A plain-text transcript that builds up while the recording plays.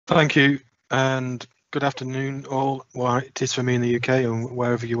Thank you, and good afternoon, all. Well, it is for me in the UK and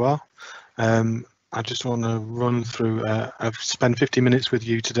wherever you are. I just want to run through. I've spent 50 minutes with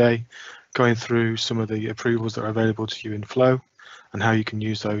you today, going through some of the approvals that are available to you in Flow, and how you can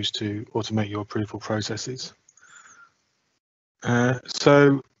use those to automate your approval processes.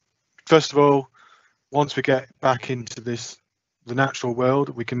 So, first of all, once we get back into the natural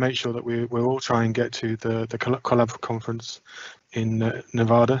world, we can make sure that we're all trying and get to the Collab conference in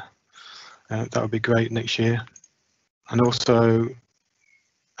Nevada. That would be great next year. And also,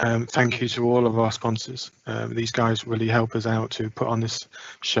 thank you to all of our sponsors. These guys really help us out to put on this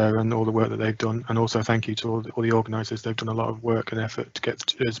show and all the work that they've done. And also thank you to all the organisers. They've done a lot of work and effort to get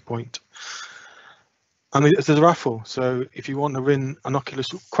to this point. I mean, there's a raffle. So if you want to win an Oculus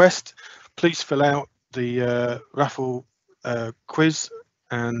Quest, please fill out the raffle quiz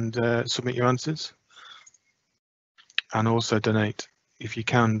and submit your answers. And also donate. If you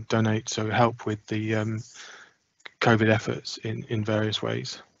can donate, so help with the COVID efforts in various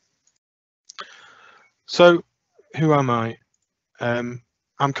ways. So who am I? I'm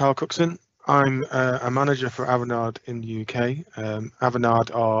Carl Cookson. I'm a manager for Avanade in the UK.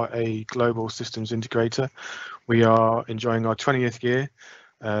 Avanade are a global systems integrator. We are enjoying our 20th year,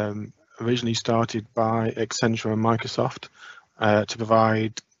 originally started by Accenture and Microsoft to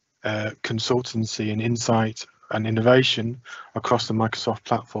provide consultancy and insight and innovation across the Microsoft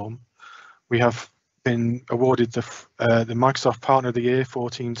platform. We have been awarded the Microsoft Partner of the Year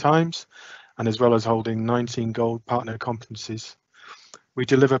 14 times, and as well as holding 19 gold partner competencies. We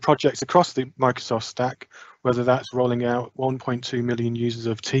deliver projects across the Microsoft stack, whether that's rolling out 1.2 million users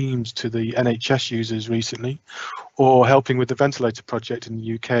of Teams to the NHS users recently, or helping with the ventilator project in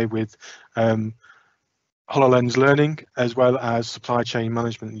the UK with HoloLens learning, as well as supply chain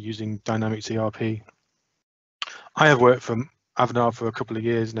management using Dynamics ERP. I have worked for Avanade for a couple of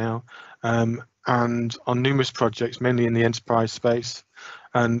years now, and on numerous projects, mainly in the enterprise space.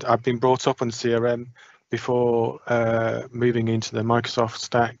 And I've been brought up on CRM before moving into the Microsoft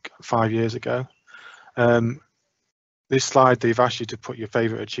stack 5 years ago. This slide, they've asked you to put your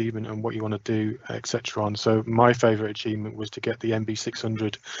favorite achievement and what you want to do, etc. on. So my favorite achievement was to get the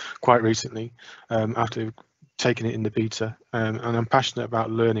MB600 quite recently after taking it in the beta. And I'm passionate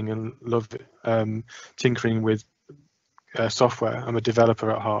about learning and love tinkering with software. I'm a developer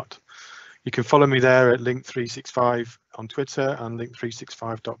at heart. You can follow me there at link365 on Twitter and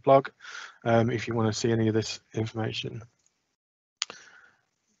link365.blog if you want to see any of this information.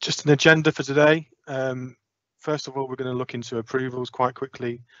 Just an agenda for today. First of all, we're going to look into approvals quite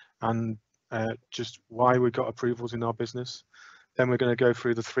quickly and just why we got approvals in our business. Then we're going to go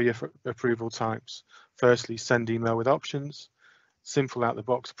through the three approval types. Firstly, send email with options, simple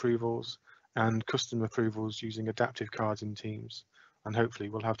out-the-box approvals, and custom approvals using adaptive cards in Teams. And hopefully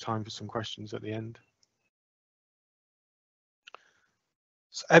we'll have time for some questions at the end.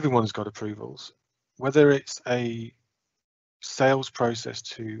 So everyone's got approvals, whether it's a sales process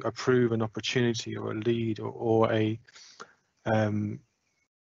to approve an opportunity or a lead or a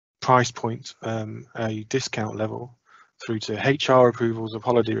price point, a discount level, through to HR approvals of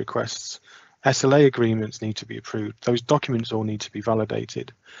holiday requests. SLA agreements need to be approved. Those documents all need to be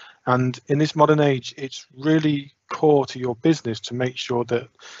validated. And in this modern age, it's really core to your business to make sure that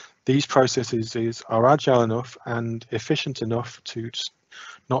these processes are agile enough and efficient enough to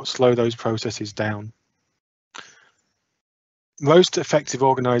not slow those processes down. Most effective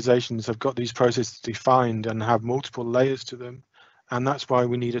organizations have got these processes defined and have multiple layers to them. And that's why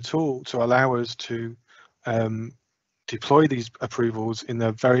we need a tool to allow us to deploy these approvals in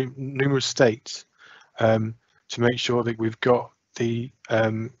their very numerous states to make sure that we've got the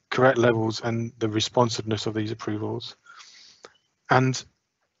correct levels and the responsiveness of these approvals. And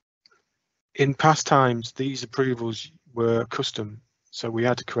in past times, these approvals were custom. So we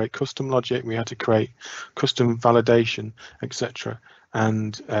had to create custom logic, we had to create custom validation, etc.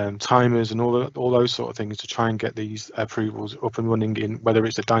 And timers and all those sort of things to try and get these approvals up and running in whether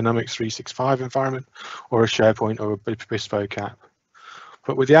it's a Dynamics 365 environment or a SharePoint or a bespoke app.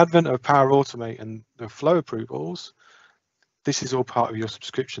 But with the advent of Power Automate and the Flow approvals, this is all part of your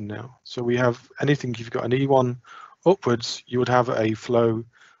subscription now. So we have anything, if you've got an E1 upwards, you would have a Flow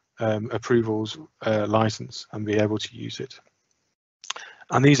approvals license and be able to use it.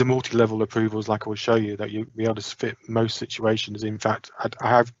 And these are multi-level approvals, like I will show you, that you'll be able to fit most situations. In fact, I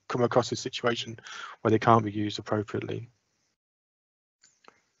have come across a situation where they can't be used appropriately.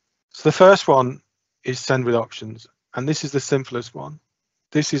 So the first one is send with options, and this is the simplest one.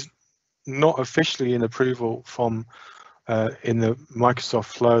 This is not officially an approval from in the Microsoft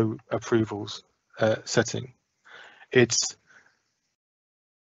Flow approvals setting. It's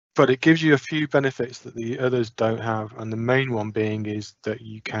but it gives you a few benefits that the others don't have, and the main one being is that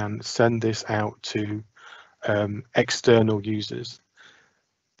you can send this out to external users.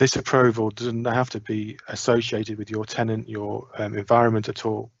 This approval doesn't have to be associated with your tenant, your environment at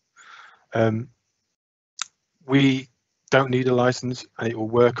all. We don't need a license, and it will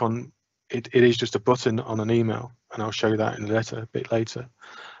work on it. It is just a button on an email, and I'll show you that in a letter a bit later.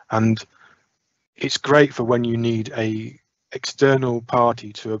 And it's great for when you need a external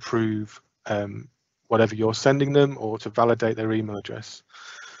party to approve whatever you're sending them, or to validate their email address.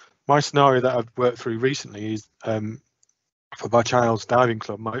 My scenario that I've worked through recently is for my child's diving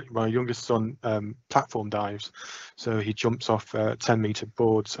club. My youngest son platform dives, so he jumps off 10-meter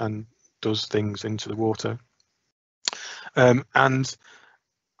boards and does things into the water. And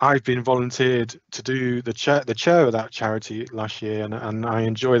I've been volunteered to do the chair of that charity last year, and I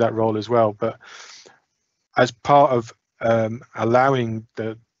enjoy that role as well. But as part of allowing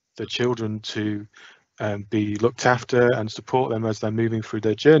the children to be looked after and support them as they're moving through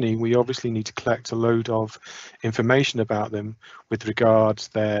their journey, we obviously need to collect a load of information about them with regards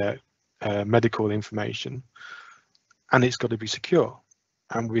their medical information, and it's got to be secure.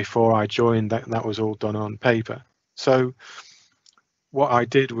 And before I joined, that was all done on paper. So what I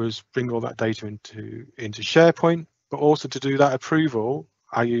did was bring all that data into SharePoint, but also to do that approval,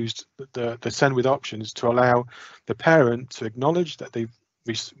 I used the send with options to allow the parent to acknowledge that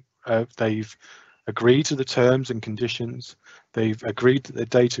they've agreed to the terms and conditions, they've agreed that the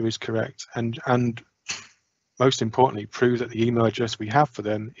data is correct, and most importantly, prove that the email address we have for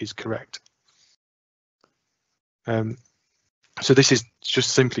them is correct. So this is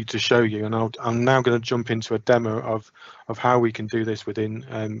just simply to show you, and I'm now going to jump into a demo of how we can do this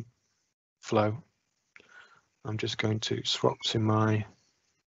within Flow. I'm just going to swap to my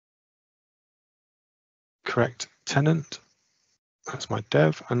correct tenant. That's my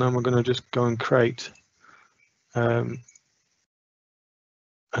dev, and then we're going to just go and create a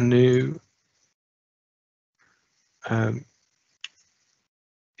new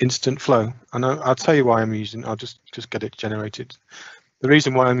instant flow. And I'll tell you why I'm using. I'll just get it generated. The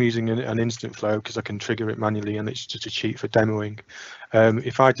reason why I'm using an instant flow, because I can trigger it manually, and it's just a cheat for demoing.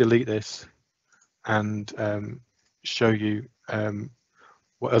 If I delete this and show you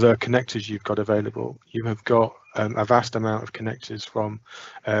what other connectors you've got available, you have got a vast amount of connectors from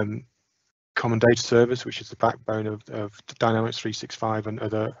Common Data Service, which is the backbone of Dynamics 365 and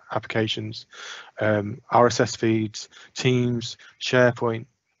other applications, RSS feeds, Teams, SharePoint,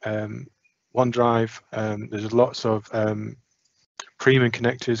 OneDrive. There's lots of premium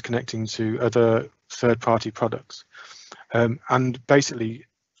connectors connecting to other third-party products, and basically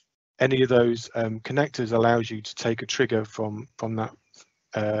any of those connectors allows you to take a trigger from that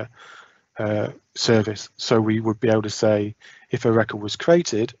service. So we would be able to say, if a record was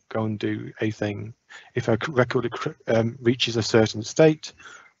created, go and do a thing. If a record reaches a certain state,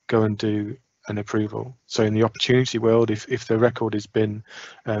 go and do an approval. So in the opportunity world, if the record has been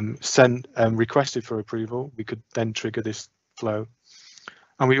requested for approval, we could then trigger this flow.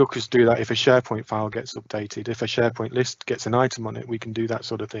 And we also do that if a SharePoint file gets updated. If a SharePoint list gets an item on it, we can do that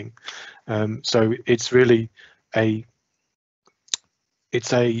sort of thing. So it's really a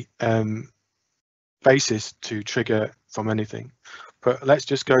basis to trigger from anything. But let's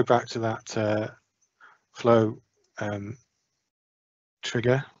just go back to that flow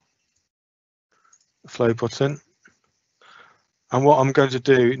trigger, flow button. And what I'm going to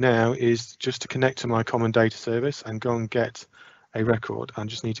do now is just to connect to my Common Data Service and go and get a record. I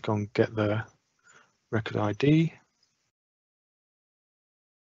just need to go and get the record ID.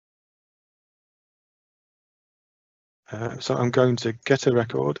 So I'm going to get a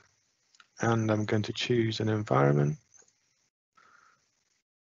record, and I'm going to choose an environment,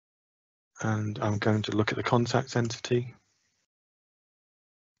 and I'm going to look at the contacts entity.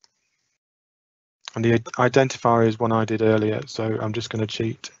 And the identifier is one I did earlier, so I'm just going to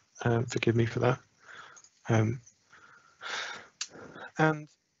cheat. Forgive me for that. And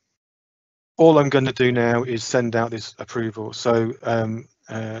all I'm going to do now is send out this approval. So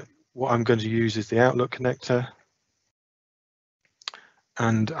what I'm going to use is the Outlook connector,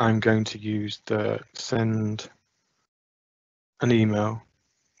 and I'm going to use the send an email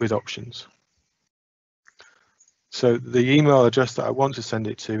with options. So the email address that I want to send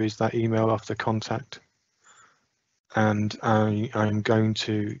it to is that email off the contact, and I'm going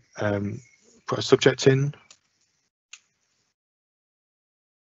to put a subject in.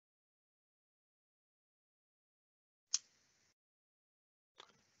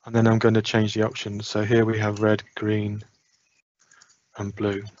 And then I'm going to change the options. So here we have red, green, and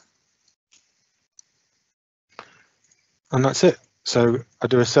blue. And that's it. So I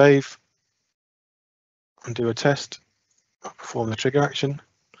do a save and do a test, I perform the trigger action,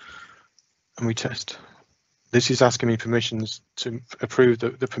 and we test. This is asking me permissions to approve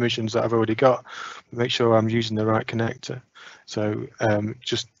the permissions that I've already got, make sure I'm using the right connector. So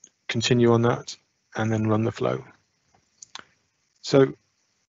just continue on that and then run the flow. So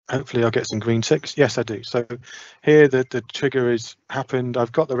hopefully I'll get some green ticks. Yes, I do. So here the trigger is happened.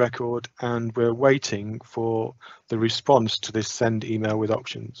 I've got the record and we're waiting for the response to this send email with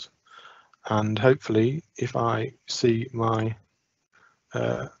options. And hopefully if I see my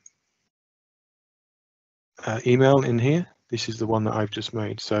email in here, this is the one that I've just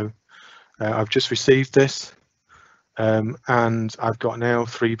made. So I've just received this and I've got now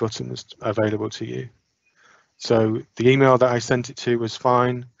 3 buttons available to you. So the email that I sent it to was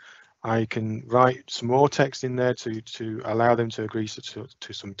fine. I can write some more text in there to allow them to agree to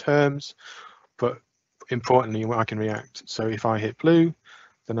some terms, but importantly, I can react. So if I hit blue,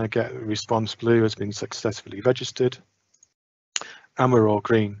 then I get a response blue has been successfully registered, and we're all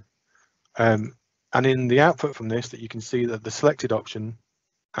green. And in the output from this, that you can see that the selected option,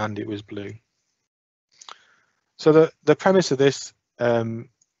 and it was blue. So the premise of this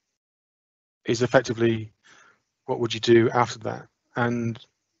is effectively, what would you do after that? And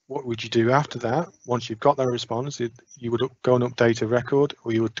what would you do after that? Once you've got that response, you would go and update a record,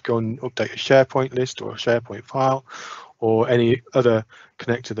 or you would go and update a SharePoint list or a SharePoint file, or any other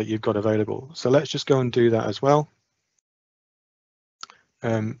connector that you've got available. So let's just go and do that as well.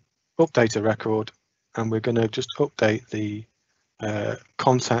 Update a record, and we're going to just update the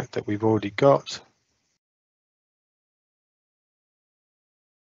contact that we've already got.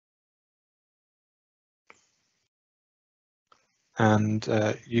 And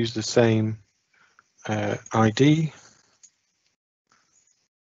use the same ID.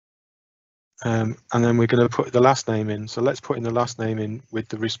 And then we're going to put the last name in. So let's put in the last name in with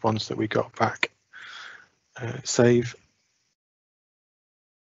the response that we got back. Save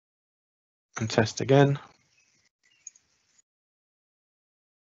and test again.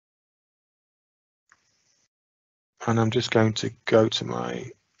 And I'm just going to go to my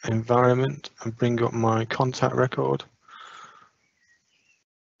environment and bring up my contact record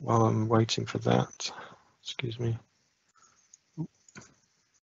while I'm waiting for that. Excuse me.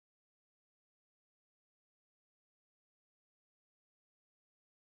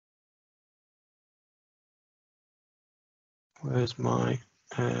 Where's my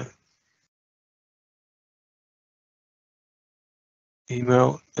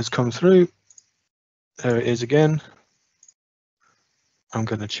email has come through. There it is again. I'm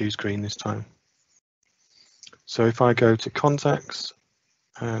going to choose green this time. So if I go to contacts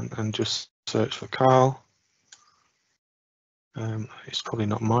and just search for Carl, it's probably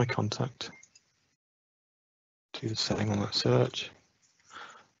not my contact. Do the setting on that search.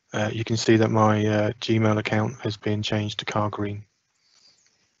 You can see that my Gmail account has been changed to Carl Green.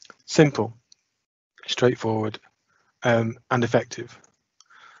 Simple, straightforward, and effective.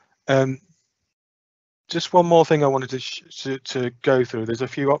 Just one more thing I wanted to go through. There's a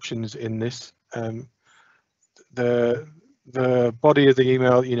few options in this. The body of the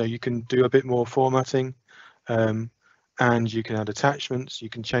email, you can do a bit more formatting, and you can add attachments. You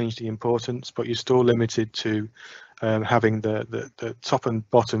can change the importance, but you're still limited to having the top and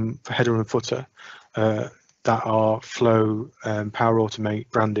bottom header and footer that are Flow Power Automate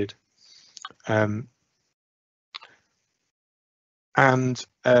branded.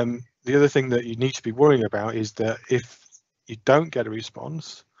 The other thing that you need to be worrying about is that if you don't get a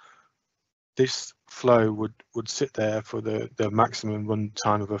response, this flow would sit there for the maximum run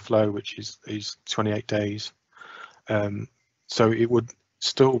time of a flow, which is 28 days. So it would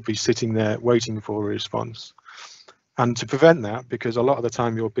still be sitting there waiting for a response. And to prevent that, because a lot of the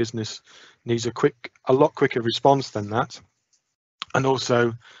time your business needs a lot quicker response than that, and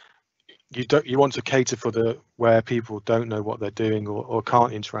also you want to cater for where people don't know what they're doing or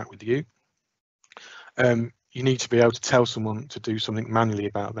can't interact with you. You need to be able to tell someone to do something manually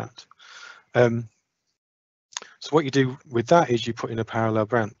about that. So what you do with that is you put in a parallel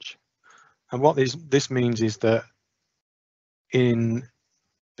branch. And what this means is that in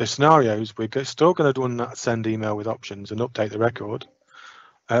the scenarios, we're still going to run that send email with options and update the record,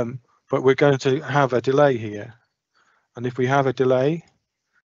 but we're going to have a delay here. And if we have a delay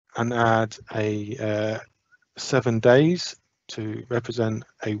and add a 7 days to represent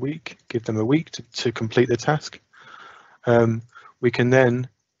a week, give them a week to complete the task, we can then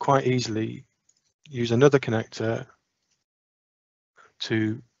quite easily use another connector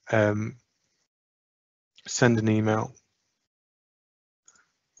to send an email.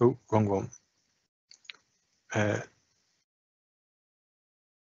 Oh, wrong one.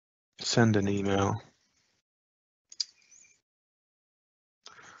 send an email.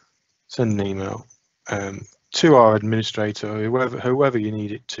 Send an email to our administrator, whoever you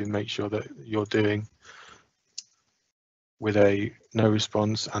need it to, make sure that you're doing, with a no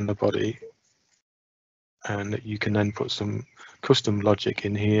response and the body, and you can then put some custom logic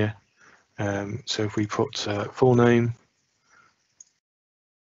in here. So if we put full name,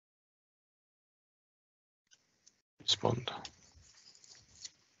 respond.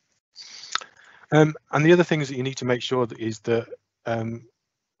 And the other things that you need to make sure that is that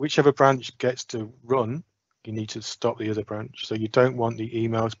whichever branch gets to run, you need to stop the other branch. So you don't want the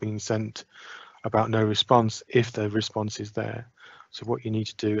emails being sent about no response if the response is there. So what you need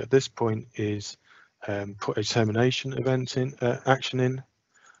to do at this point is put a termination event in, action in,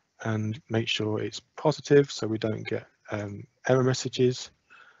 and make sure it's positive so we don't get error messages,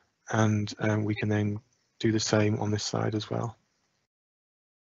 and we can then do the same on this side as well.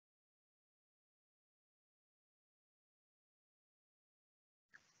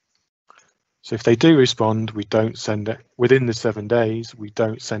 So if they do respond, we don't send it within the 7 days. We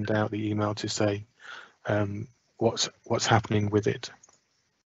don't send out the email to say what's happening with it.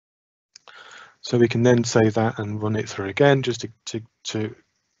 So we can then save that and run it through again, just to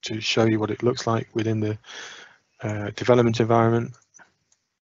show you what it looks like within the development environment.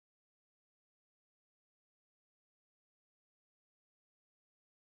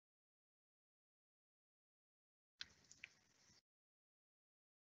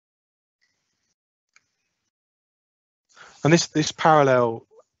 And this parallel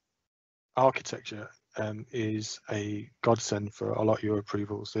architecture is a godsend for a lot of your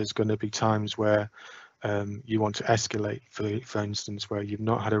approvals. There's going to be times where you want to escalate, for instance, where you've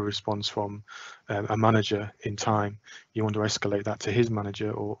not had a response from a manager in time. You want to escalate that to his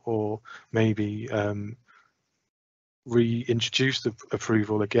manager, or maybe reintroduce the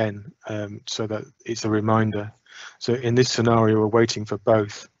approval again, so that it's a reminder. So in this scenario, we're waiting for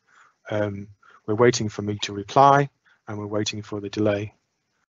both. We're waiting for me to reply, and we're waiting for the delay.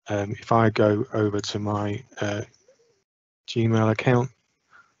 If I go over to my Gmail account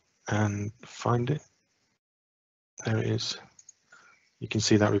and find it, there it is. You can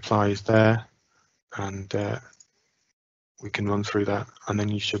see that reply is there, and we can run through that, and then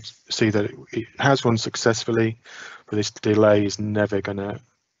you should see that it has run successfully, but this delay is never going to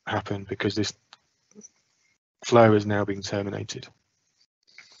happen because this flow is now being terminated.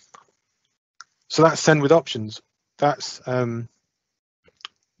 So that's send with options. That's the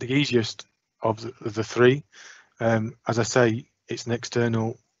easiest of the three. As I say, it's an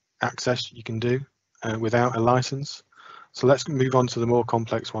external access you can do without a license. So let's move on to the more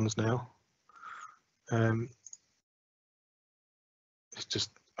complex ones now. It's just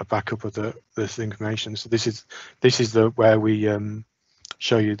a backup of this information. So this is where we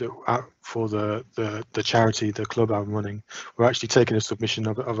show you that for the charity, the club I'm running, we're actually taking a submission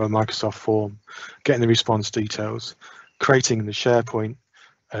of a Microsoft form, getting the response details, creating the SharePoint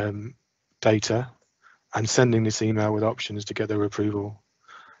data, and sending this email with options to get their approval.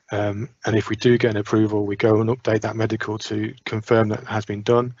 And if we do get an approval, we go and update that medical to confirm that it has been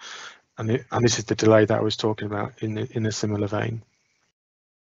done. And this is the delay that I was talking about in a similar vein.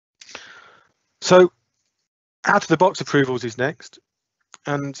 So out of the box approvals is next,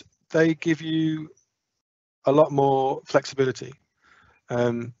 and they give you a lot more flexibility.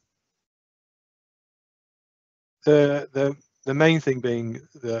 The main thing being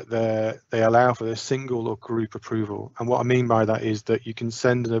that they allow for a single or group approval, and what I mean by that is that you can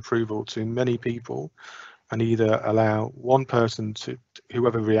send an approval to many people and either allow one person, to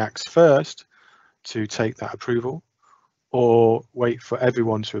whoever reacts first, to take that approval, or wait for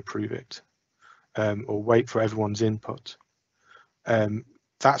everyone to approve it, or wait for everyone's input.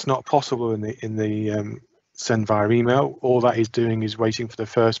 That's not possible in the send via email. All that is doing is waiting for the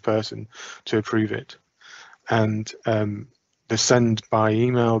first person to approve it, and the send by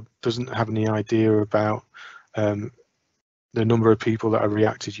email doesn't have any idea about the number of people that are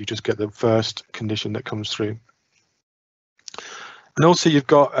reacted. You just get the first condition that comes through. And also you've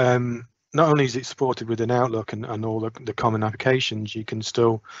got, not only is it supported within Outlook and all the common applications, you can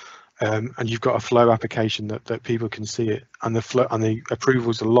still, and you've got a flow application that people can see it, and the flow and the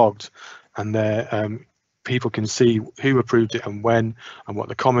approvals are logged, and people can see who approved it and when, and what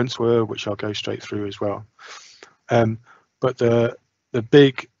the comments were, which I'll go straight through as well. But the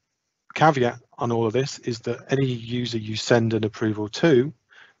big caveat on all of this is that any user you send an approval to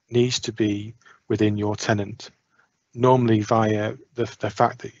needs to be within your tenant, normally via the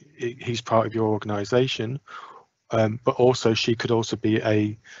fact that he's part of your organization, but also she could also be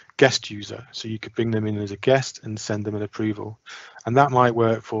a guest user. So you could bring them in as a guest and send them an approval. And that might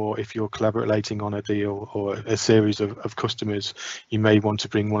work for if you're collaborating on a deal or a series of customers. You may want to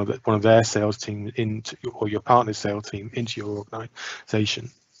bring one of their sales team into, or your partner's sales team into your organization.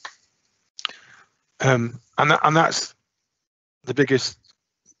 And that's the biggest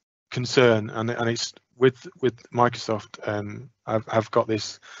concern, and it's with Microsoft. I've got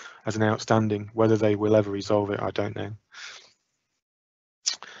this as an outstanding. Whether they will ever resolve it, I don't know.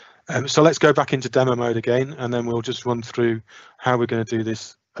 So let's go back into demo mode again, and then we'll just run through how we're going to do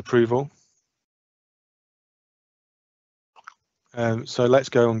this approval. So let's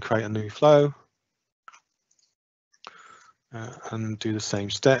go and create a new flow and do the same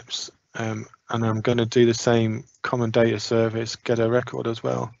steps. And I'm going to do the same common data service, get a record as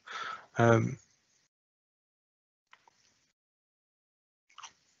well.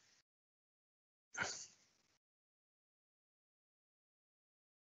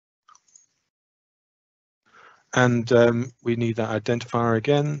 And we need that identifier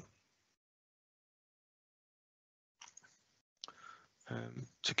again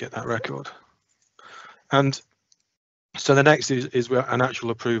to get that record. And so the next is an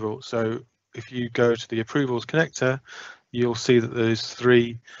actual approval. So if you go to the approvals connector, you'll see that there's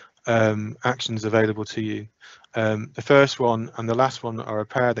 3 actions available to you. The first one and the last one are a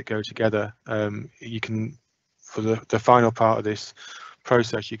pair that go together. You can, for the final part of this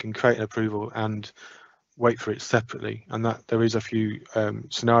process, you can create an approval and wait for it separately, and that there is a few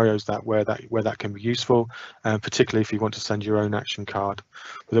scenarios where that can be useful, particularly if you want to send your own action card.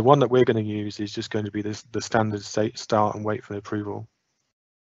 But the one that we're going to use is just going to be the standard start and wait for the approval.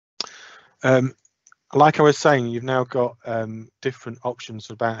 Like I was saying, you've now got different options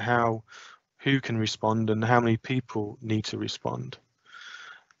about who can respond and how many people need to respond,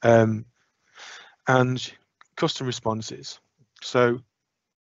 and custom responses. So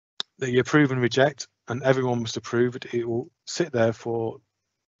the approve and reject, and everyone must approve it. It will sit there for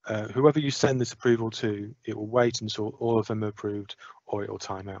whoever you send this approval to. It will wait until all of them are approved, or it will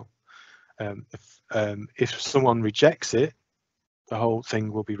time out. If someone rejects it, the whole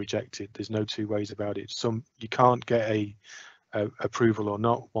thing will be rejected. There's no 2 ways about it. You can't get a approval or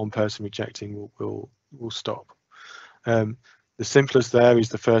not. One person rejecting will stop. The simplest there is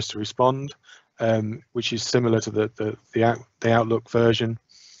the first to respond, which is similar to the Outlook version.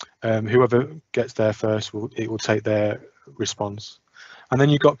 Whoever gets there first it will take their response. And then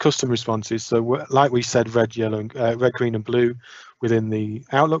you've got custom responses. So like we said, red, yellow, red, green, and blue within the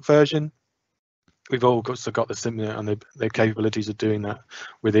Outlook version. We've also got the similar and the capabilities of doing that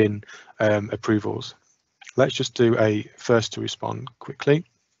within approvals. Let's just do a first to respond quickly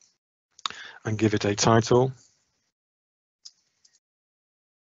and give it a title.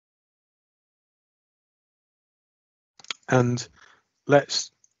 And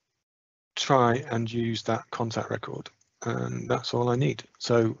let's try and use that contact record, and that's all I need.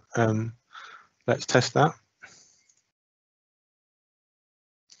 So let's test that.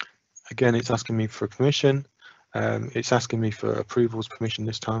 Again, it's asking me for permission. It's asking me for approvals permission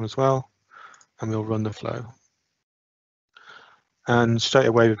this time as well, and we'll run the flow. And straight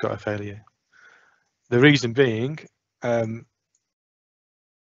away we've got a failure. The reason being,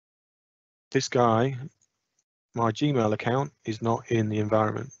 this guy, my Gmail account, is not in the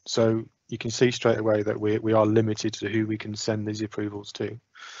environment. So you can see straight away that we are limited to who we can send these approvals to.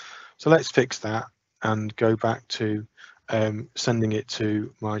 So let's fix that and go back to sending it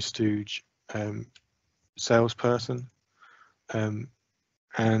to my Stooge salesperson.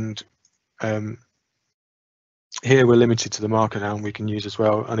 Here we're limited to the markdown we can use as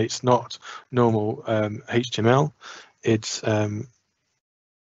well, and it's not normal HTML. It's a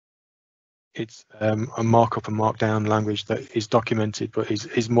markup and markdown language that is documented, but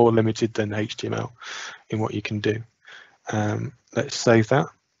is more limited than HTML in what you can do. Let's save that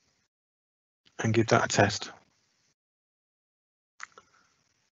and give that a test.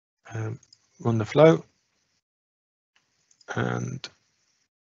 Run the flow and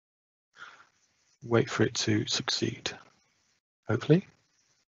wait for it to succeed, hopefully.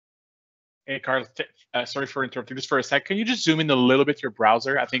 Hey, Carl, sorry for interrupting this for a sec. Can you just zoom in a little bit your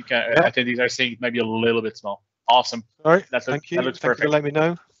browser? I think attendees are saying it might be a little bit small. Awesome. All right, thank you. That looks perfect. Thank you for letting me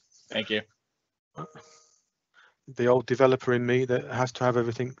know. Thank you. The old developer in me that has to have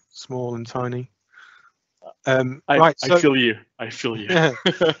everything small and tiny. I feel you. I feel you. Yeah.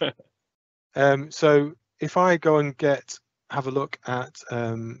 So if I go and have a look at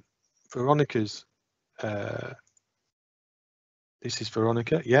Veronica's, this is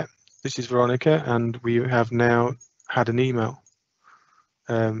Veronica. Yeah, this is Veronica, and we have now had an email.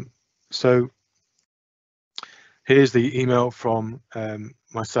 So Here's the email from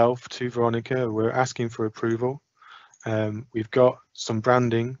myself to Veronica. We're asking for approval. We've got some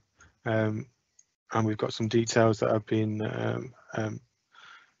branding and we've got some details that have been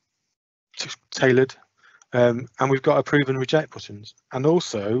tailored, and we've got approve and reject buttons, and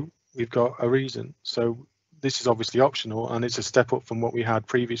also we've got a reason. So this is obviously optional and it's a step up from what we had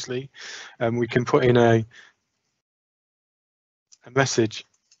previously. We can put in a message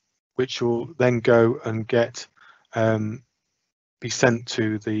which will then go and get be sent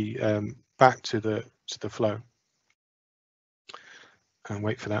to the back to the flow, and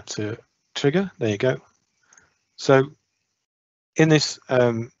wait for that to trigger. There you go. So in this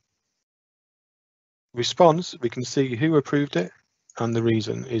response, we can see who approved it, and the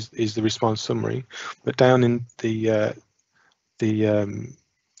reason is the response summary. But down in the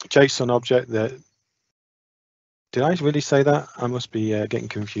JSON object, did I really say that? I must be getting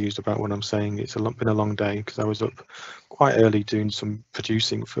confused about what I'm saying. It's been a long day because I was up quite early doing some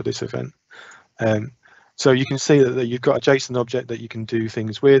producing for this event. So you can see that you've got a JSON object that you can do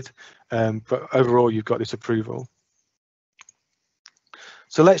things with, but overall you've got this approval.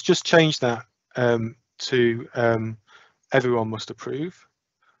 So let's just change that to everyone must approve,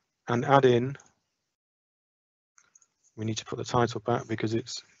 and add in, we need to put the title back because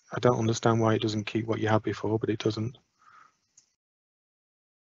I don't understand why it doesn't keep what you had before, but it doesn't.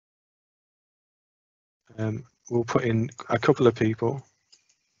 We'll put in a couple of people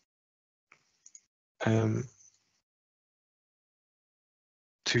to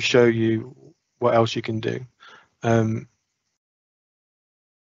show you what else you can do. And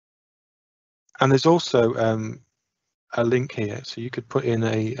there's also a link here, so you could put in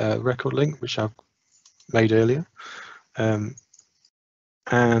a record link, which I've made earlier,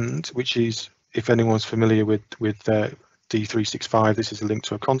 and which is, if anyone's familiar with D365, this is a link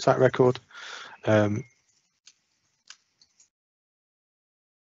to a contact record. And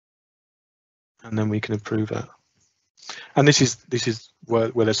then we can approve that. And this is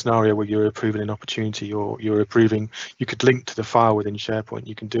where a scenario where you're approving an opportunity, or you could link to the file within SharePoint.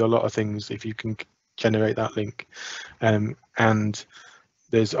 You can do a lot of things if you can generate that link. And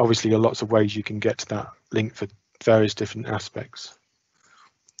there's obviously lots of ways you can get to that link for various different aspects.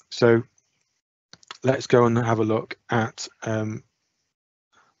 So let's go and have a look at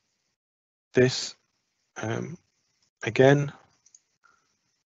this again.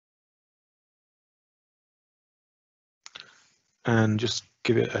 And just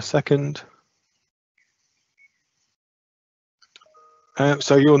give it a second.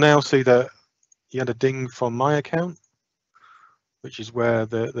 So you'll now see that you had a ding from my account, which is where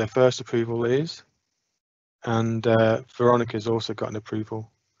the first approval is, and Veronica's also got an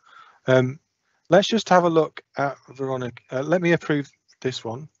approval. Let's just have a look at Veronica. Let me approve this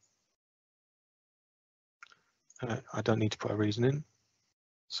one. I don't need to put a reason in,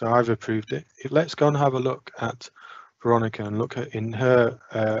 so I've approved it. Let's go and have a look at Veronica and look at in her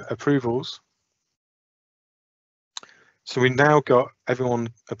approvals. So we now got everyone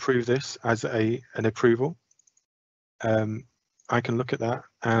approve this as an approval. I can look at that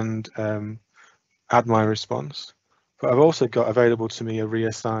and add my response, but I've also got available to me a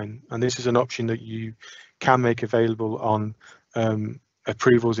reassign, and this is an option that you can make available on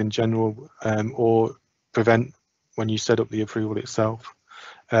approvals in general, or prevent when you set up the approval itself.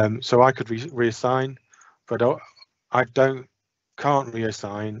 So I could reassign, but I can't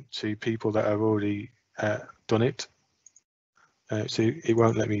reassign to people that have already done it. So it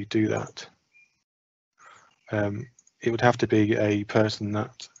won't let me do that. It would have to be a person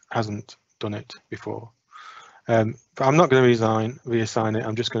that hasn't done it before. But I'm not going to reassign it.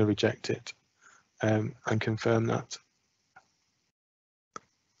 I'm just going to reject it and confirm that.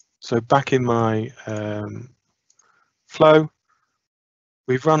 So back in my flow,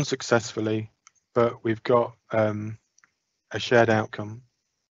 we've run successfully, but we've got a shared outcome.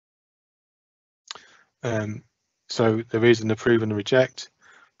 So there is an approve and a reject,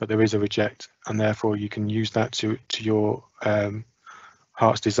 but there is a reject, and therefore you can use that to your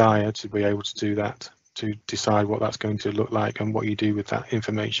heart's desire to be able to do that, to decide what that's going to look like and what you do with that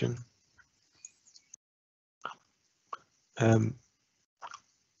information. And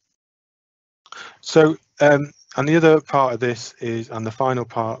the other part of this is, and the final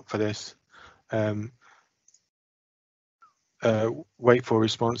part for this, wait for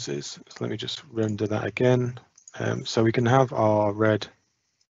responses. So let me just render that again. So we can have our red,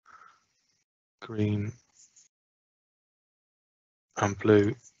 green, and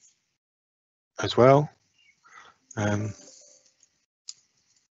blue as well. And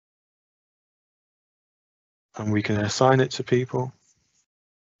we can assign it to people.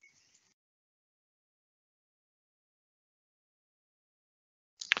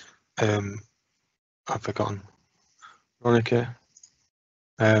 I've forgotten Veronica,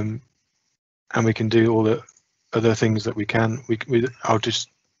 and we can do all the other things that we can. I'll just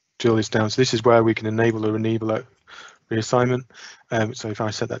drill this down. So this is where we can enable or enable reassignment. So if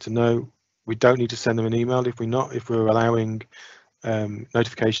I set that to no, we don't need to send them an email if we're allowing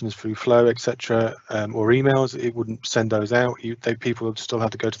notifications through Flow, etc., or emails. It wouldn't send those out. People would still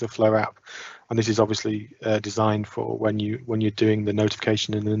have to go to the Flow app, and this is obviously designed for when you're doing the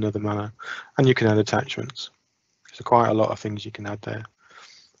notification in another manner. And you can add attachments. So quite a lot of things you can add there.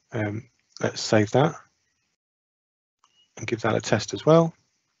 Let's save that and give that a test as well.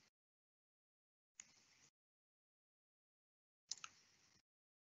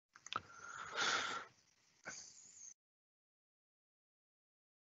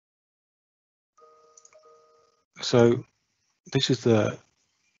 So this is the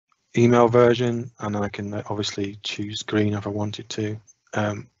email version, and I can obviously choose green if I wanted to.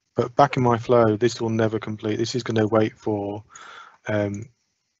 But back in my flow, this will never complete. This is going to wait for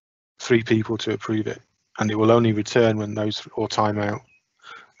 3 people to approve it, and it will only return when those, or timeout,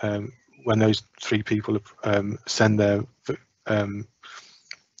 when those 3 people send their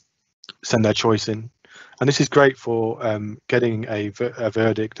choice in. And this is great for getting a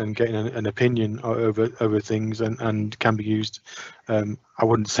verdict and getting an opinion over things, and can be used, I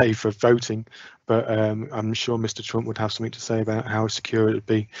wouldn't say for voting, but I'm sure Mr. Trump would have something to say about how secure it would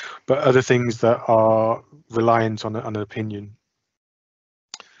be, but other things that are reliant on an opinion.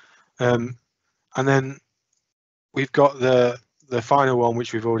 And then we've got the final one,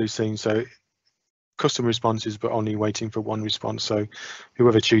 which we've already seen. So custom responses, but only waiting for 1 response. So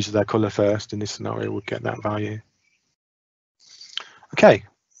whoever chooses their color first in this scenario would get that value. Okay,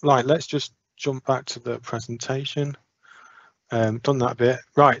 right, let's just jump back to the presentation. Done that bit.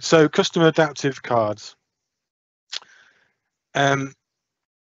 Right, so custom adaptive cards.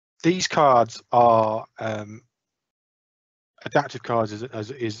 These cards are adaptive cards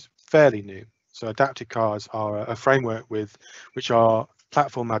is fairly new. So adaptive cards are a framework which are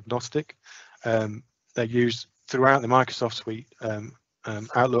platform agnostic. They're used throughout the Microsoft suite.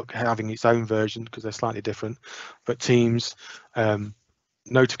 Outlook having its own version because they're slightly different, but Teams,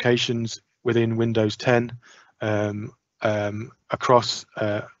 notifications within Windows 10, across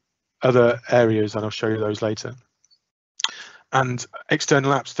other areas, and I'll show you those later. And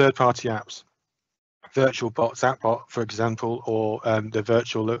external apps, third-party apps, virtual bots, AppBot, for example, or the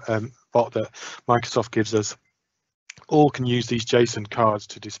virtual bot that Microsoft gives us, all can use these JSON cards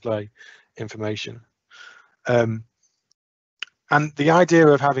to display information. And the idea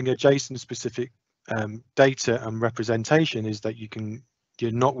of having a JSON-specific data and representation is that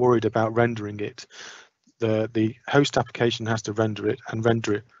you're not worried about rendering it. The host application has to render it, and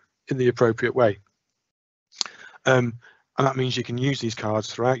render it in the appropriate way. And that means you can use these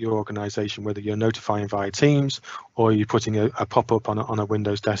cards throughout your organization, whether you're notifying via Teams or you're putting a pop-up on a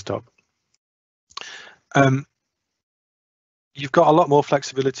Windows desktop. You've got a lot more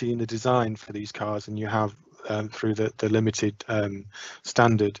flexibility in the design for these cards than you have through the limited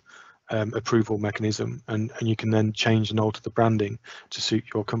standard approval mechanism, and you can then change and alter the branding to suit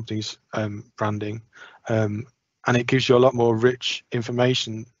your company's branding, and it gives you a lot more rich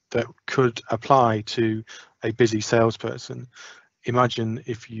information that could apply to a busy salesperson. Imagine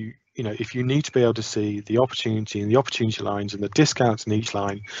if you need to be able to see the opportunity and the opportunity lines and the discounts in each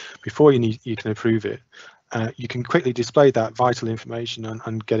line before you can approve it. You can quickly display that vital information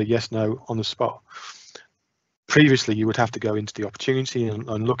and get a yes, no on the spot. Previously, you would have to go into the opportunity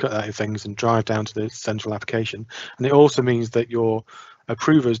and look at that things and drive down to the central application. And it also means that your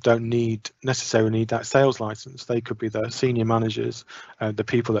approvers don't necessarily need that sales license. They could be the senior managers, the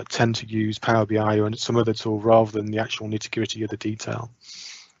people that tend to use Power BI or some other tool rather than the actual nitty-gritty of the detail.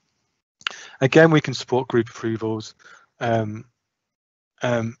 Again, we can support group approvals, but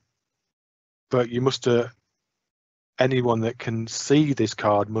you must anyone that can see this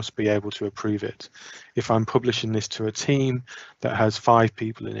card must be able to approve it. If I'm publishing this to a team that has 5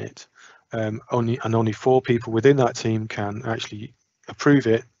 people in it, only 4 people within that team can actually approve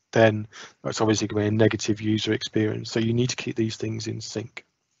it, then that's obviously going to be a negative user experience. So you need to keep these things in sync.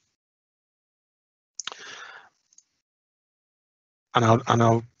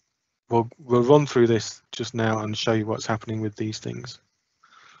 And we'll run through this just now and show you what's happening with these things.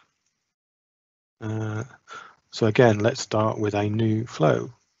 So again, let's start with a new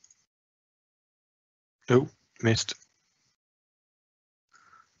flow. Oh, missed.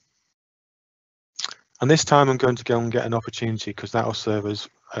 And this time I'm going to go and get an opportunity because that will serve us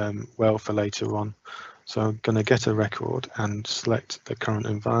well for later on. So I'm going to get a record and select the current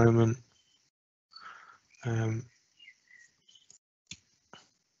environment.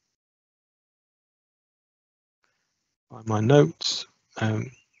 Find my notes.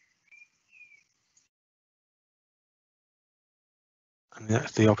 And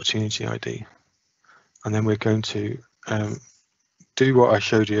that's the opportunity ID. And then we're going to do what I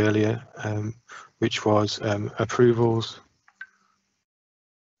showed you earlier, which was approvals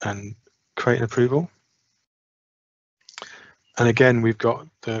and create an approval. And again, we've got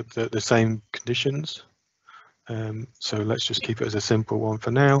the same conditions. So let's just keep it as a simple one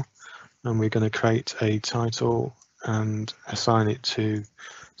for now. And we're going to create a title and assign it to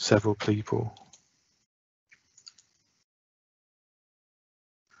several people.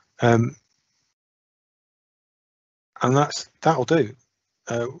 And that'll do.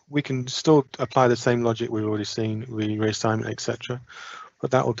 We can still apply the same logic we've already seen, reassignment, etc. But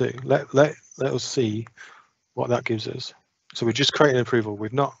that'll do. Let us see what that gives us. So we're just creating an approval.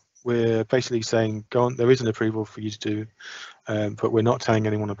 We're basically saying, go on, there is an approval for you to do, but we're not telling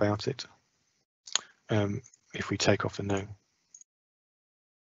anyone about it. If we take off the no.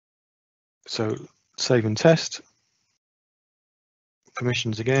 So save and test.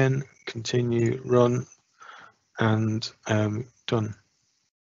 Permissions again, continue, run, and done.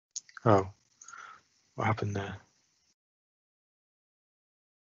 Oh, what happened there?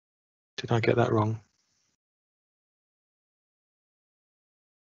 Did I get that wrong?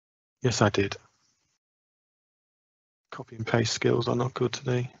 Yes, I did. Copy and paste skills are not good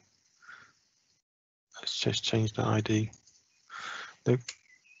today. Let's just change the ID. The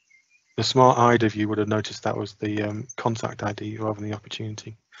smart-eyed of you would have noticed that was the contact ID rather than the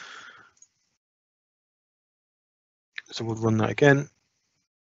opportunity. So we'll run that again.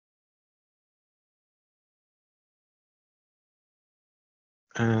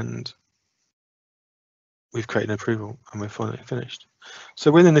 And we've created an approval and we're finally finished. So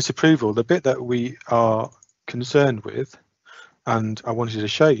within this approval, the bit that we are concerned with, and I wanted to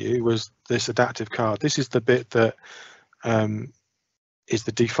show you, was this adaptive card. This is the bit that is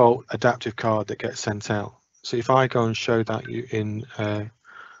the default adaptive card that gets sent out. So if I go and show that you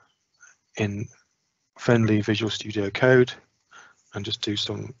in friendly Visual Studio Code and just do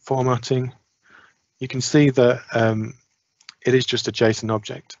some formatting, you can see that it is just a JSON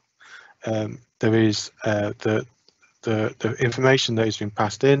object. There is the information that has been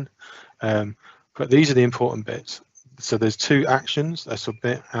passed in, but these are the important bits. So there's two actions, a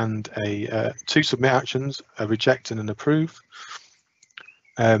submit and two submit actions, a reject and an approve.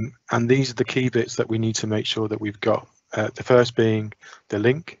 And these are the key bits that we need to make sure that we've got. The first being the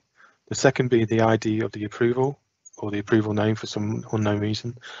link, the second being the ID of the approval or the approval name for some unknown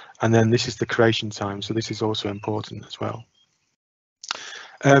reason. And then this is the creation time. So this is also important as well.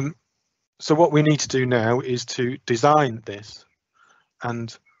 So what we need to do now is to design this.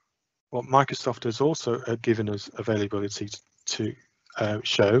 And what Microsoft has also given us availability to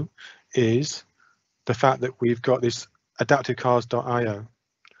show is the fact that we've got this adaptivecars.io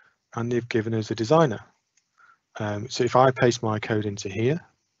and they've given us a designer. So if I paste my code into here,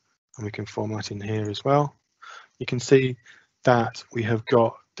 and we can format in here as well, you can see that we have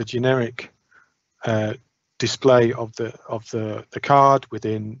got the generic display of the card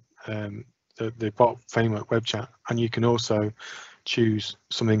within the bot framework web chat, and you can also choose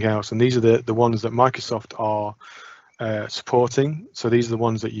something else. And these are the ones that Microsoft are supporting. So these are the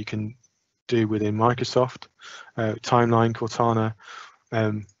ones that you can do within Microsoft. Timeline, Cortana.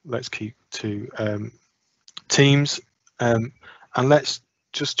 Let's keep to Teams, and let's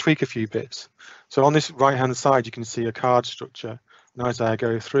just tweak a few bits. So on this right hand side you can see a card structure, and as I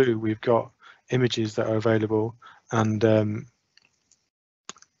go through we've got images that are available and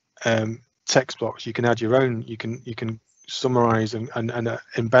text blocks. You can add your own, you can summarize and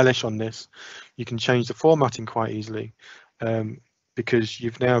embellish on this. You can change the formatting quite easily because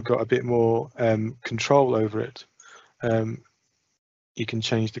you've now got a bit more control over it. You can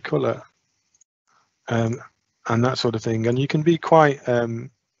change the color and that sort of thing, and you can be quite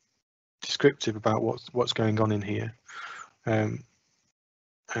descriptive about what's going on in here.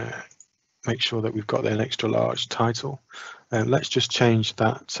 Make sure that we've got an extra large title. Let's just change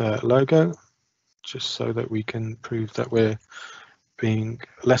that logo just so that we can prove that we're being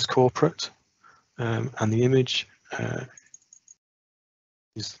less corporate, and the image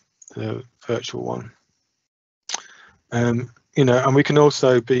is the virtual one. You know, and we can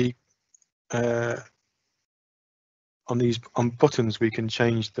also be on buttons, we can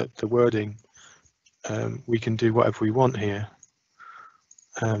change the wording. We can do whatever we want here.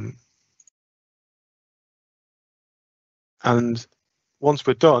 And once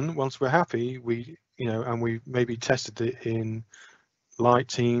we're done, once we're happy, and we maybe tested it in light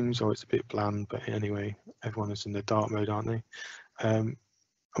teams, or it's a bit bland, but anyway, everyone is in the dark mode, aren't they? And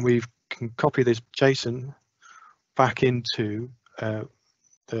we can copy this JSON, back into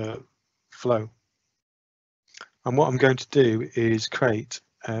the flow. And what I'm going to do is create,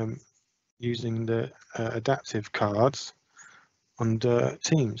 using the adaptive cards under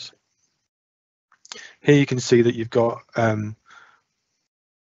Teams. Here you can see that you've got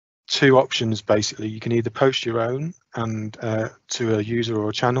two options basically. You can either post your own and to a user or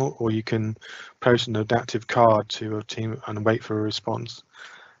a channel, or you can post an adaptive card to a team and wait for a response.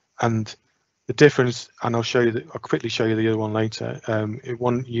 And the difference, and I'll quickly show you the other one later.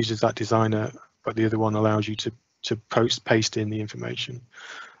 One uses that designer, but the other one allows you to paste in the information,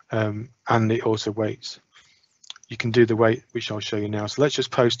 and it also waits. You can do the wait, which I'll show you now. So let's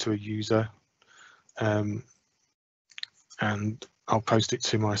just post to a user, and I'll post it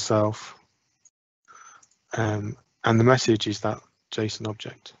to myself, and the message is that JSON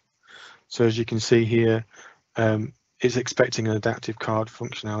object. So as you can see here, it's expecting an adaptive card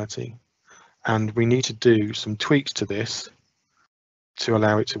functionality, and we need to do some tweaks to this to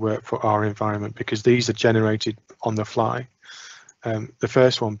allow it to work for our environment, because these are generated on the fly. The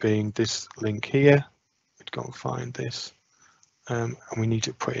first one being this link here. We'd go and find this, and we need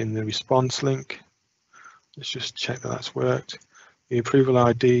to put in the response link. Let's just check that that's worked. The approval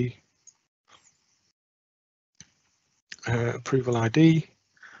ID,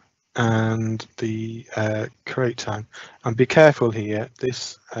 and the create time. And be careful here,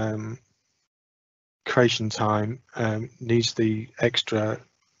 this creation time needs the extra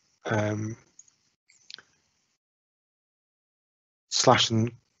slash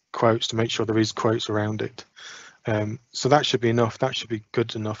and quotes to make sure there is quotes around it. So that should be enough. That should be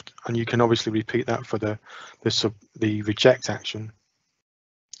good enough, and you can obviously repeat that for the reject action.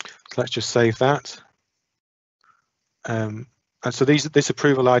 So let's just save that. And so this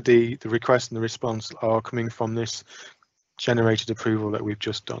approval ID, the request and the response, are coming from this generated approval that we've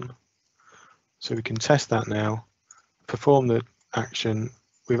just done. So we can test that now, perform the action.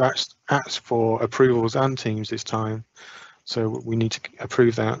 We've asked for approvals and teams this time, so we need to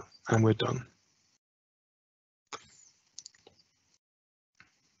approve that, and we're done.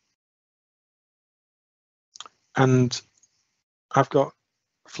 And I've got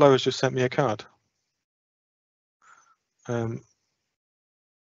Flo has just sent me a card.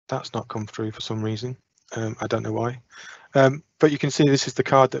 That's not come through for some reason. I don't know why. But you can see this is the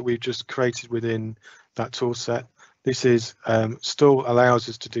card that we've just created within that tool set. This is still allows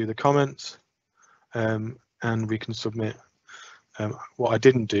us to do the comments, and we can submit. What I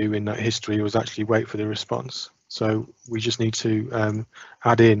didn't do in that history was actually wait for the response. So we just need to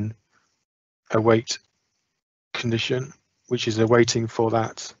add in a wait condition, which is awaiting for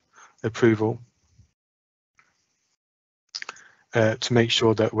that approval, to make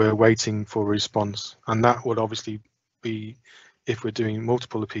sure that we're waiting for a response. And that would obviously be, if we're doing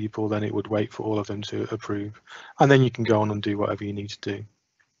multiple people, then it would wait for all of them to approve, and then you can go on and do whatever you need to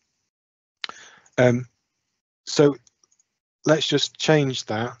do. So let's just change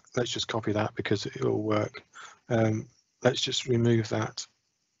that. Let's just copy that because it will work. Let's just remove that.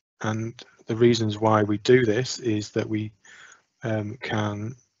 And the reasons why we do this is that we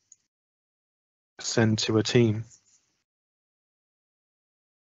can send to a team.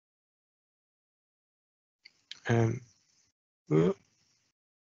 To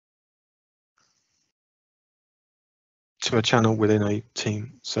a channel within a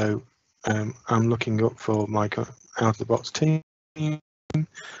team. So I'm looking up for my out-of-the-box team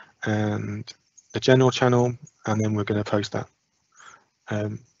and the general channel, and then we're going to post that.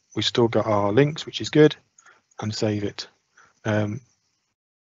 We've still got our links, which is good, and save it. And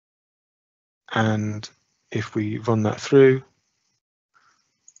if we run that through,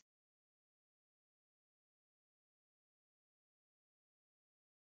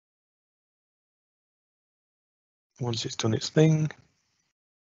 once it's done its thing,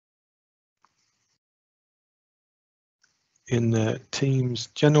 in the Teams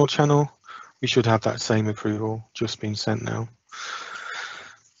general channel, we should have that same approval just being sent now.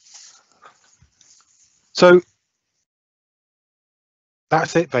 So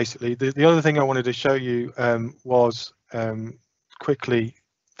that's it basically. The other thing I wanted to show you was quickly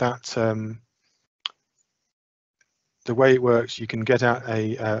that the way it works, you can get out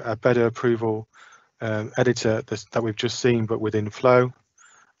a better approval editor that we've just seen, but within Flow.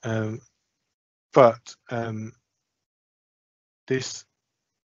 This,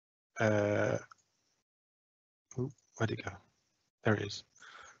 where'd it go? There it is.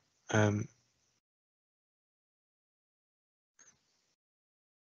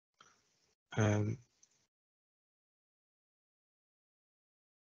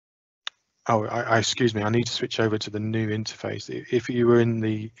 Oh, excuse me. I need to switch over to the new interface. If you were in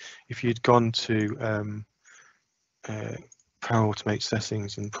the, if you'd gone to Power Automate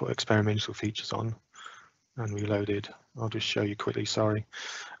settings and put experimental features on and reloaded. I'll just show you quickly, sorry.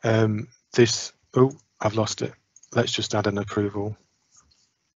 This, oh, I've lost it. Let's just add an approval.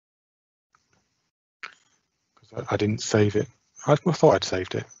 I didn't save it. I thought I'd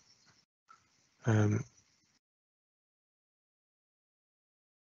saved it.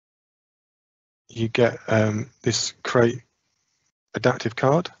 You get this create adaptive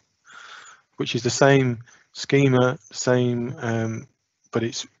card, which is the same schema, but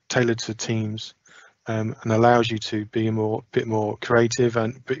it's tailored to teams and allows you to be a bit more creative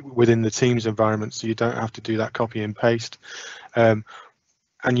and within the Teams environment, so you don't have to do that copy and paste.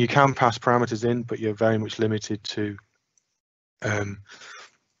 And you can pass parameters in, but you're very much limited to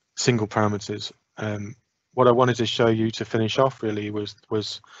single parameters. What I wanted to show you to finish off really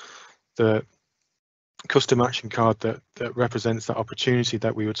was the custom action card that represents that opportunity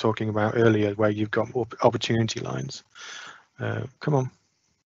that we were talking about earlier, where you've got opportunity lines. Come on.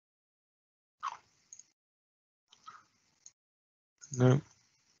 No.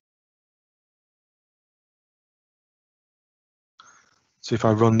 So if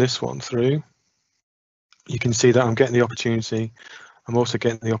I run this one through, you can see that I'm getting the opportunity. I'm also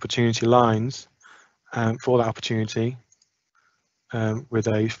getting the opportunity lines for that opportunity with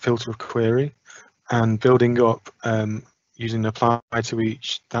a filter of query and building up using apply to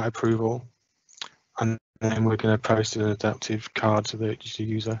each that approval. And then we're going to post an adaptive card to the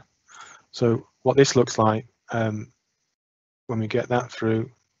user. So what this looks like when we get that through,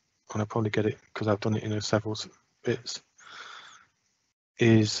 and I'll probably get it because I've done it in several bits,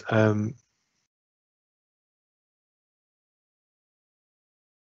 is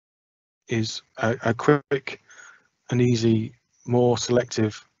a quick and easy, more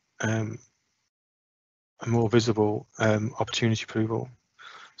selective and more visible opportunity approval.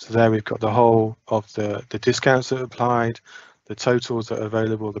 So there we've got the whole of the discounts that are applied, the totals that are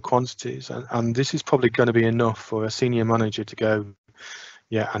available, the quantities, and this is probably going to be enough for a senior manager to go,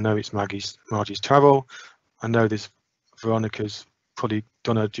 yeah, I know it's Margie's travel, I know this Veronica's probably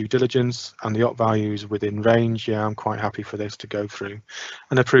done her due diligence and the op value is within range, yeah, I'm quite happy for this to go through,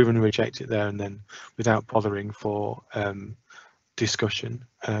 and approve and reject it there and then without bothering for discussion.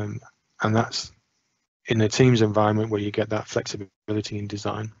 And that's in a Teams environment where you get that flexibility in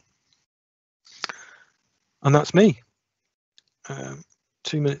design. And that's me,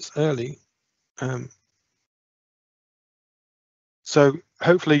 2 minutes early. So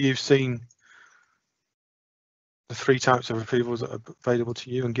hopefully you've seen the 3 types of approvals that are available to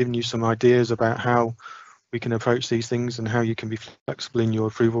you and given you some ideas about how we can approach these things and how you can be flexible in your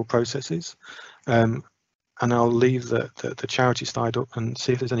approval processes. And I'll leave the charity slide up and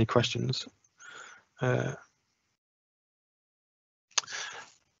see if there's any questions. And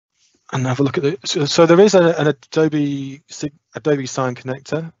have a look at it. So there is an Adobe Sign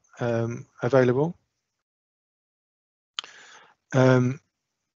connector available.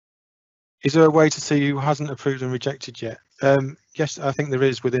 Is there a way to see who hasn't approved and rejected yet? Yes, I think there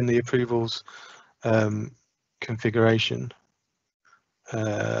is within the approvals configuration.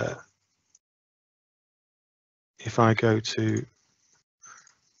 If I go to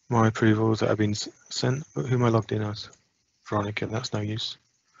my approvals that have been sent, who am I logged in as? Veronica, that's no use.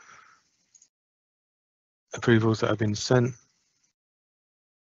 Approvals that have been sent.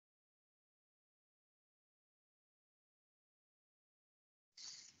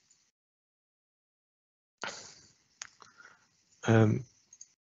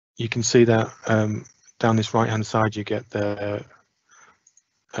 You can see that down this right hand side you get the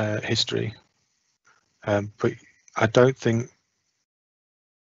history, but I don't think,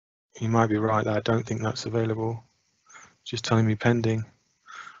 you might be right, that I don't think that's available. It's just telling me pending.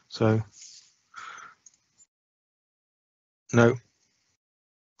 So no,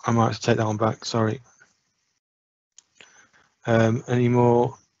 I might have to take that one back, sorry. Any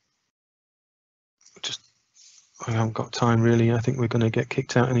more? Just, I haven't got time really. I think we're going to get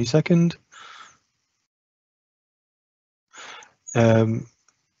kicked out any second. There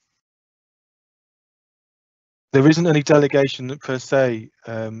isn't any delegation per se,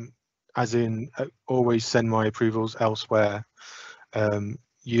 as in always send my approvals elsewhere.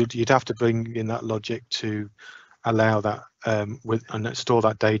 You'd have to bring in that logic to allow that and store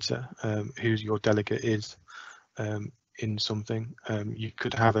that data, who your delegate is in something. You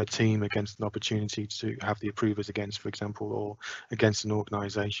could have a team against an opportunity to have the approvers against, for example, or against an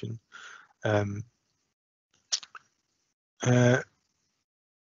organization.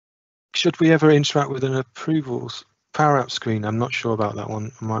 Should we ever interact with an approvals Power App screen? I'm not sure about that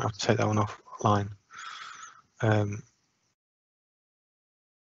one. I might have to take that one offline.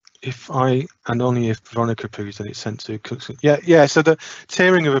 And only if Veronica approves, then it's sent to Cookson. Yeah. So the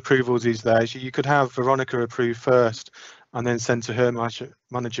tiering of approvals is there. So you could have Veronica approve first, and then send to her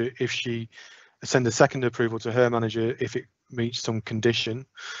manager if she send a second approval to her manager if it meets some condition.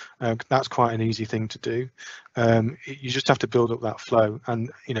 That's quite an easy thing to do. You just have to build up that flow,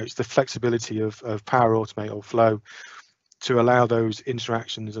 and it's the flexibility of Power Automate or Flow to allow those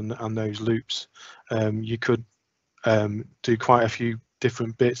interactions and those loops. You could do quite a few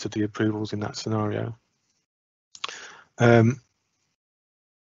different bits of the approvals in that scenario. There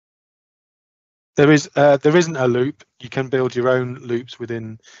isn't a loop. You can build your own loops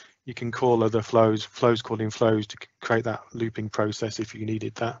within. You can call other flows calling flows to create that looping process if you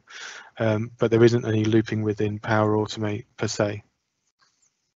needed that. But there isn't any looping within Power Automate per se.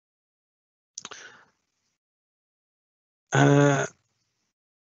 There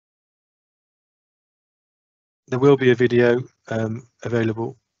will be a video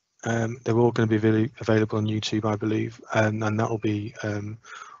available. They're all going to be available on YouTube, I believe, and that will be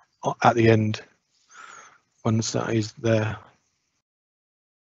at the end once that is there.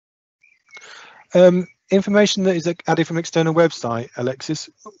 Information that is added from external website, Alexis.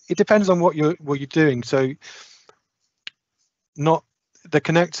 It depends on what you're doing. So, not the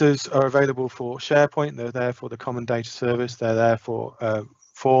connectors are available for SharePoint. They're there for the Common Data Service. They're there for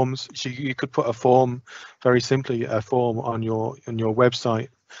forms. So you could put a form, very simply, a form on your website,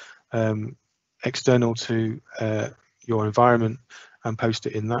 external to your environment, and post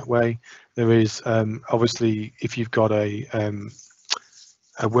it in that way. There is obviously, if you've got a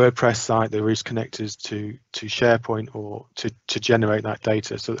WordPress site, there is connectors to SharePoint or to generate that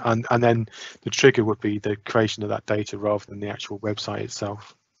data. So and then the trigger would be the creation of that data rather than the actual website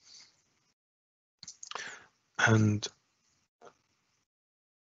itself. And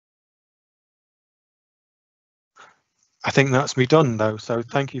I think that's me done though. So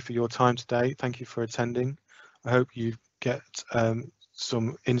thank you for your time today. Thank you for attending. I hope you get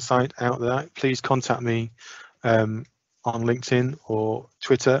some insight out of that. Please contact me on LinkedIn or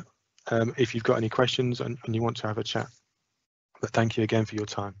Twitter if you've got any questions and you want to have a chat. But thank you again for your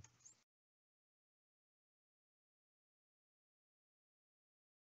time.